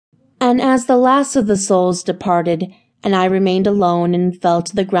And as the last of the souls departed, and I remained alone and fell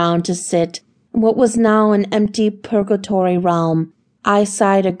to the ground to sit in what was now an empty purgatory realm, I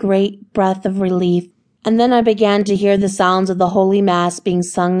sighed a great breath of relief, and then I began to hear the sounds of the Holy Mass being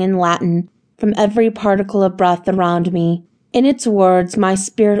sung in Latin from every particle of breath around me. In its words, my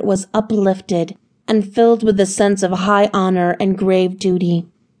spirit was uplifted and filled with a sense of high honor and grave duty.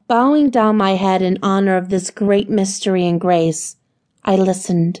 Bowing down my head in honor of this great mystery and grace, I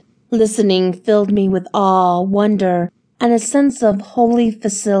listened. Listening filled me with awe, wonder, and a sense of holy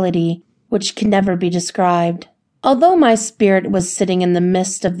facility which can never be described. Although my spirit was sitting in the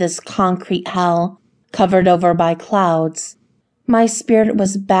midst of this concrete hell, covered over by clouds, my spirit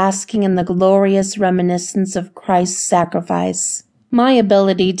was basking in the glorious reminiscence of Christ's sacrifice. My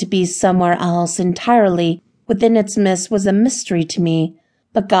ability to be somewhere else entirely within its midst was a mystery to me,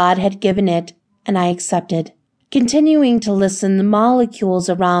 but God had given it, and I accepted. Continuing to listen, the molecules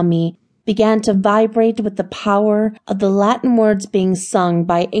around me began to vibrate with the power of the Latin words being sung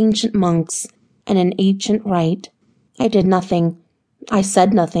by ancient monks and an ancient rite. I did nothing. I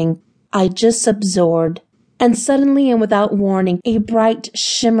said nothing. I just absorbed. And suddenly and without warning, a bright,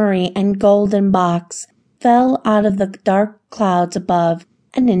 shimmery, and golden box fell out of the dark clouds above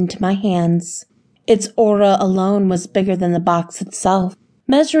and into my hands. Its aura alone was bigger than the box itself.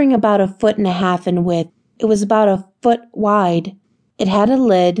 Measuring about 1.5 feet in width, it was about 1 foot wide. It had a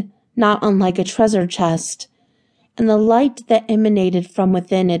lid, not unlike a treasure chest, and the light that emanated from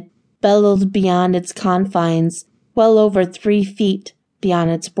within it bellowed beyond its confines, well over 3 feet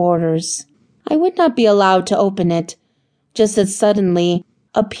beyond its borders. I would not be allowed to open it. Just as suddenly,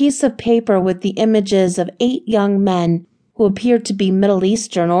 a piece of paper with the images of 8 young men, who appeared to be Middle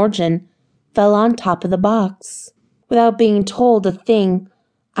Eastern origin, fell on top of the box. Without being told a thing,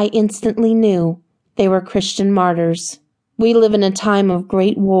 I instantly knew they were Christian martyrs. We live in a time of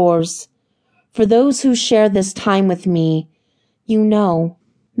great wars. For those who share this time with me, you know,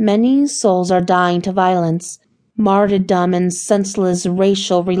 many souls are dying to violence, martyrdom, and senseless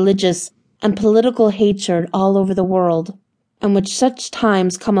racial, religious, and political hatred all over the world. And when such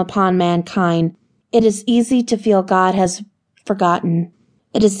times come upon mankind, it is easy to feel God has forgotten.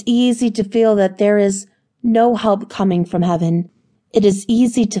 It is easy to feel that there is no help coming from heaven. It is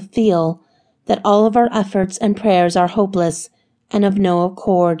easy to feel that all of our efforts and prayers are hopeless and of no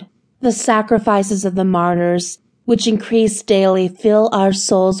accord. The sacrifices of the martyrs, which increase daily, fill our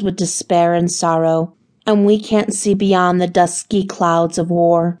souls with despair and sorrow, and we can't see beyond the dusky clouds of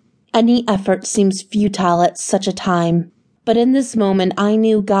war. Any effort seems futile at such a time. But in this moment I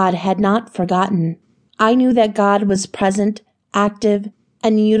knew God had not forgotten. I knew that God was present, active,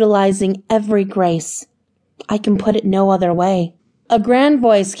 and utilizing every grace. I can put it no other way. A grand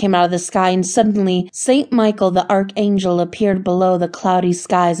voice came out of the sky, and suddenly Saint Michael the Archangel appeared below the cloudy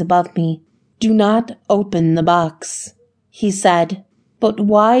skies above me. "Do not open the box," he said, "but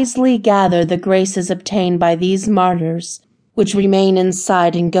wisely gather the graces obtained by these martyrs, which remain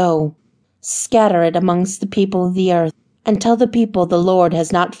inside, and go. Scatter it amongst the people of the earth, and tell the people the Lord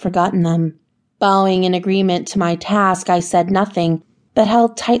has not forgotten them." Bowing in agreement to my task, I said nothing, but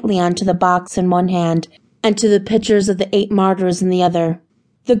held tightly onto the box in one hand and to the pictures of the 8 martyrs in the other.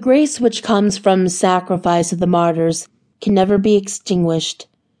 The grace which comes from the sacrifice of the martyrs can never be extinguished.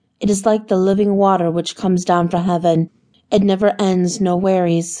 It is like the living water which comes down from heaven. It never ends nor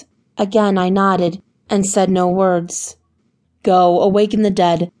wearies. Again I nodded and said no words. "Go, awaken the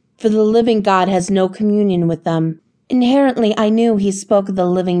dead, for the living God has no communion with them." Inherently I knew he spoke of the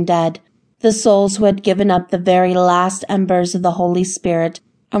living dead, the souls who had given up the very last embers of the Holy Spirit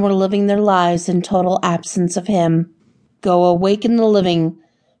and were living their lives in total absence of him. "Go, awaken the living,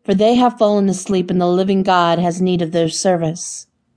 for they have fallen asleep, and the living God has need of their service."